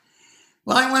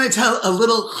Well, I want to tell a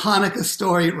little Hanukkah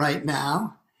story right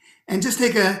now and just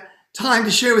take a time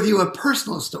to share with you a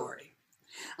personal story.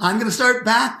 I'm going to start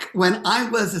back when I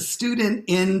was a student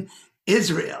in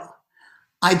Israel.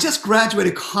 I just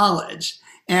graduated college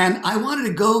and I wanted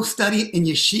to go study in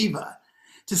yeshiva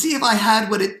to see if I had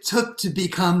what it took to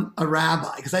become a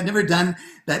rabbi because I'd never done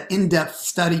that in-depth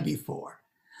study before.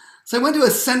 So I went to a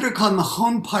center called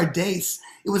Machon Pardes.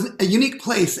 It was a unique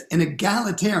place, an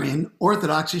egalitarian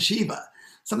Orthodox yeshiva,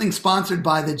 something sponsored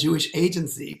by the Jewish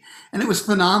Agency. And it was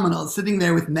phenomenal, sitting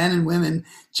there with men and women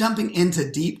jumping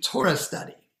into deep Torah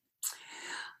study.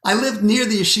 I lived near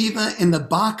the yeshiva in the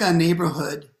Baca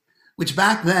neighborhood, which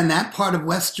back then, that part of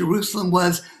West Jerusalem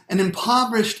was an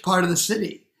impoverished part of the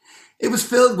city. It was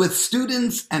filled with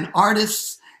students and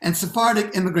artists and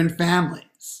Sephardic immigrant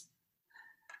families.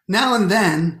 Now and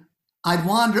then, I'd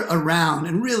wander around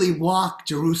and really walk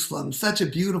Jerusalem, such a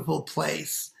beautiful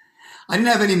place. I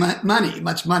didn't have any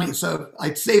much money, so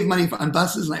I'd save money on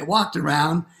buses and I walked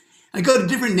around. I'd go to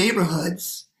different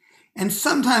neighborhoods, and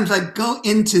sometimes I'd go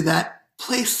into that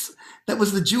place that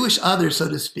was the Jewish other, so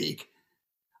to speak.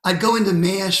 I'd go into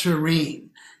Mea Shearim.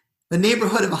 The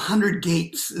neighborhood of 100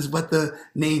 gates is what the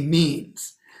name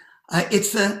means.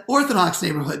 It's the Orthodox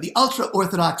neighborhood, the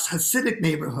ultra-Orthodox Hasidic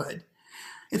neighborhood.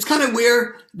 It's kind of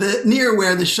near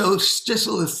where the show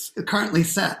Shtisel is currently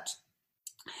set.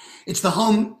 It's the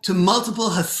home to multiple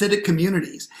Hasidic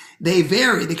communities. They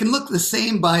vary. They can look the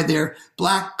same by their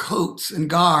black coats and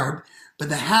garb, but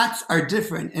the hats are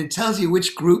different, and it tells you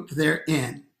which group they're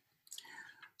in.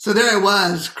 So there I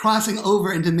was, crossing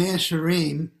over into Mea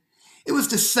Shearim. It was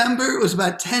December. It was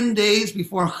about 10 days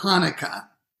before Hanukkah.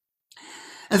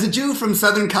 As a Jew from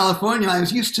Southern California, I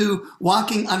was used to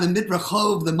walking on the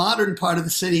Midrachov, the modern part of the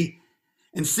city,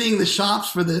 and seeing the shops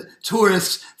for the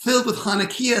tourists filled with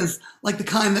Hanukkahs like the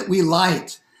kind that we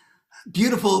light.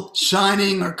 Beautiful,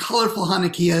 shining, or colorful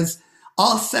Hanukkahs,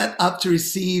 all set up to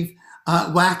receive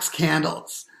wax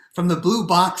candles. From the blue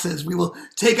boxes, we will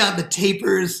take out the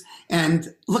tapers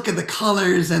and look at the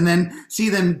colors and then see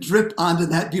them drip onto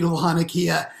that beautiful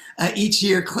Hanukkah each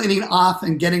year, cleaning off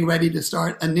and getting ready to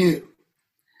start anew.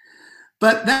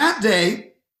 But that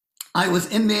day, I was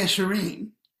in Mea Shearim.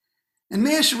 And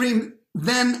Mea Shearim,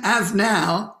 then as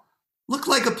now, looked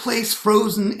like a place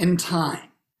frozen in time.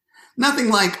 Nothing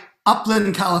like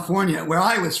Upland, California, where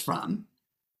I was from,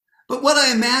 but what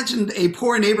I imagined a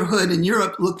poor neighborhood in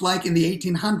Europe looked like in the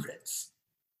 1800s.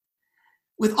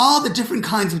 With all the different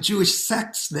kinds of Jewish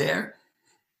sects there,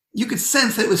 you could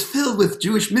sense that it was filled with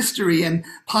Jewish mystery and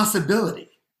possibility.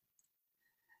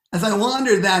 As I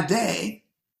wandered that day,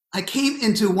 I came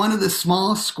into one of the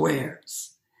small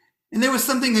squares, and there was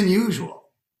something unusual.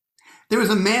 There was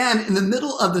a man in the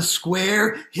middle of the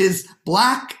square, his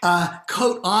black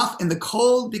coat off in the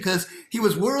cold because he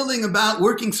was whirling about,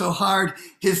 working so hard.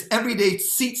 His everyday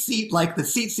seat, like the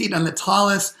seat on the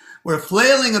tallest, were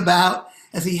flailing about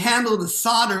as he handled a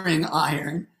soldering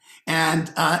iron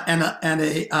and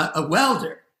a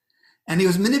welder. And he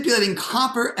was manipulating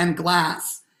copper and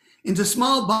glass into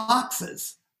small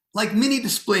boxes, like mini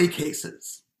display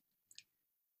cases.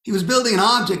 He was building an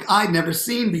object I'd never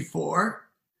seen before,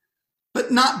 but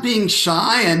not being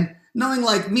shy and knowing,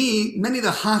 like me, many of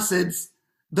the Hasids,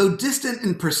 though distant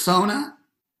in persona,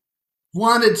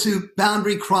 wanted to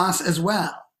boundary cross as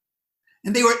well.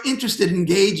 And they were interested in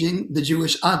engaging the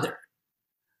Jewish other.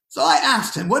 So I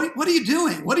asked him, what are you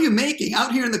doing? What are you making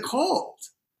out here in the cold?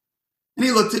 And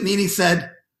he looked at me and he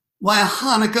said, why, a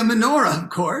Hanukkah menorah, of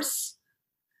course.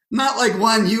 Not like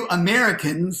one you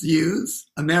Americans use,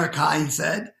 America, he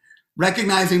said,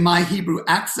 recognizing my Hebrew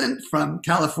accent from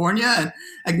California and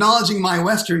acknowledging my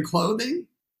Western clothing.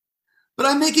 But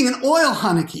I'm making an oil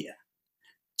Hanukkah,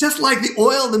 just like the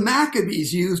oil the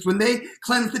Maccabees used when they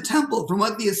cleansed the temple from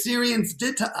what the Assyrians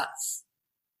did to us.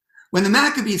 When the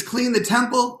Maccabees cleaned the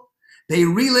temple, they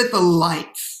relit the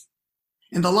lights,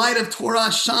 and the light of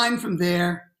Torah shined from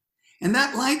there, and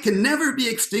that light can never be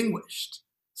extinguished.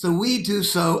 So we do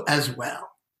so as well.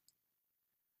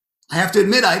 I have to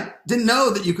admit, I didn't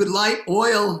know that you could light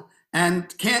oil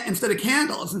and instead of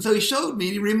candles. And so he showed me,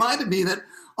 and he reminded me that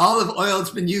olive oil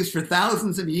has been used for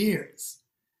thousands of years.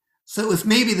 So it was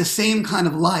maybe the same kind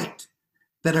of light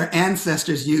that our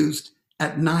ancestors used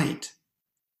at night.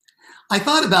 I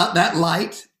thought about that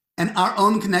light and our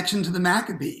own connection to the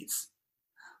Maccabees,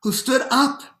 who stood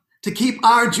up to keep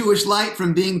our Jewish light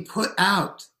from being put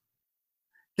out.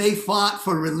 They fought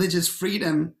for religious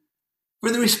freedom, for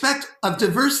the respect of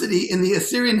diversity in the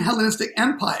Assyrian Hellenistic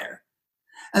Empire,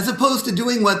 as opposed to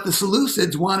doing what the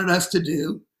Seleucids wanted us to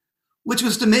do, which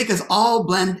was to make us all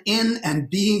blend in and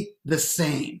be the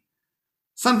same.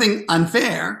 Something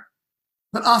unfair,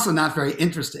 but also not very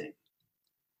interesting.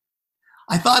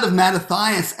 I thought of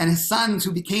Mattathias and his sons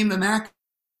who became the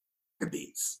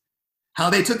Maccabees, how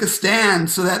they took a stand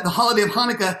so that the holiday of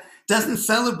Hanukkah doesn't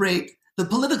celebrate the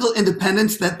political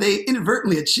independence that they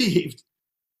inadvertently achieved.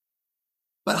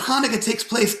 But Hanukkah takes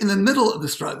place in the middle of the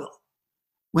struggle,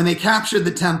 when they captured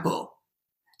the temple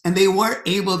and they were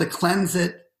able to cleanse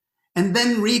it and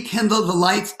then rekindle the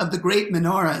lights of the great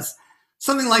menorahs,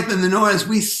 something like the menorahs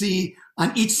we see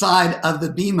on each side of the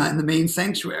bima in the main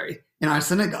sanctuary in our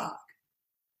synagogue.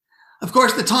 Of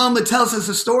course, the Talmud tells us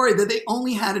a story that they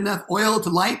only had enough oil to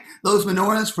light those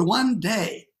menorahs for one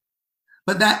day,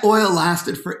 but that oil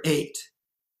lasted for 8.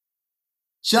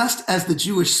 Just as the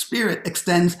Jewish spirit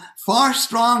extends far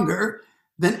stronger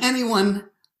than anyone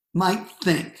might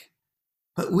think.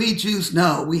 But we Jews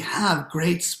know we have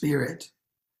great spirit.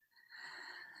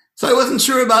 So I wasn't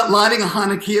sure about lighting a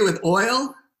Hanukkah with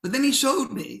oil, but then he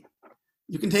showed me.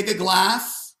 You can take a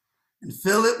glass and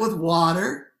fill it with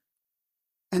water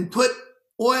and put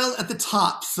oil at the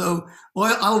top. So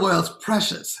olive oil is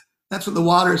precious. That's what the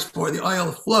water is for. The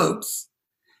oil floats.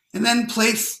 And then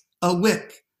place a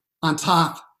wick on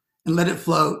top and let it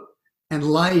float and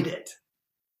light it.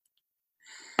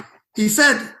 He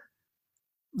said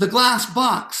the glass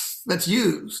box that's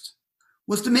used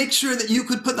was to make sure that you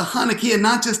could put the Hanukkah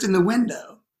not just in the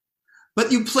window,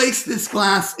 but you place this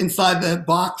glass inside the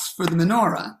box for the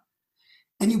menorah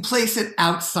and you place it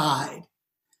outside.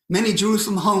 Many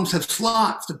Jerusalem homes have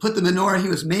slots to put the menorah he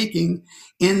was making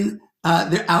in on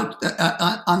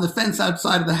the fence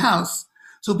outside of the house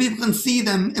so people can see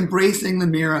them embracing the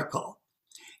miracle.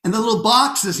 And the little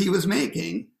boxes he was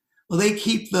making, well, they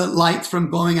keep the lights from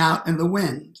going out in the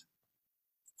wind.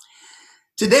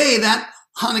 Today, that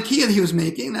Hanukkah that he was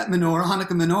making, that menorah,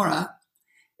 Hanukkah menorah,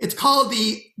 it's called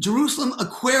the Jerusalem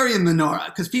Aquarium Menorah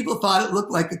because people thought it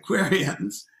looked like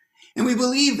aquariums. And we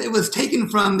believe it was taken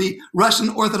from the Russian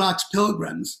Orthodox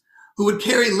pilgrims who would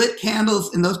carry lit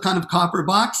candles in those kind of copper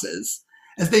boxes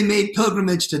as they made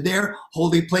pilgrimage to their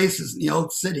holy places in the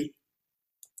old city.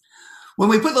 When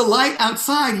we put the light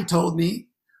outside, he told me,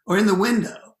 or in the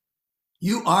window,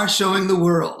 you are showing the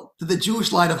world that the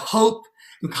Jewish light of hope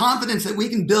and confidence that we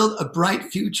can build a bright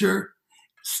future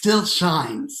still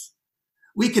shines.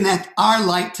 We connect our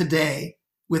light today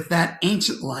with that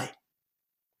ancient light.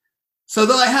 So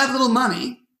though I had little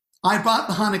money, I bought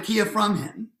the Hanukkah from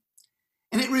him,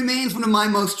 and it remains one of my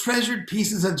most treasured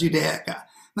pieces of Judaica.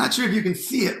 Not sure if you can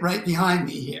see it right behind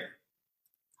me here.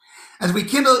 As we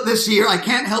kindle it this year, I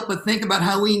can't help but think about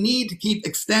how we need to keep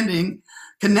extending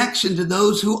connection to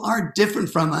those who are different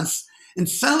from us and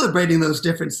celebrating those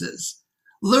differences,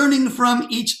 learning from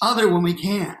each other when we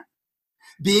can,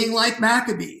 being like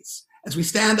Maccabees as we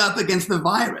stand up against the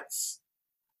virus,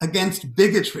 against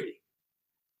bigotry,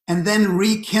 and then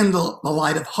rekindle the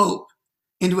light of hope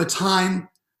into a time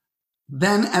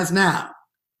then as now,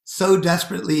 so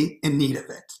desperately in need of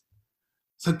it.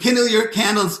 So kindle your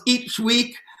candles each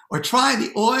week or try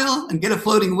the oil and get a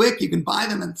floating wick. You can buy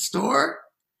them in the store.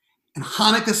 And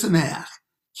Hanukkah Sameach.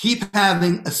 Keep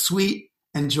having a sweet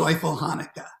and joyful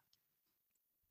Hanukkah.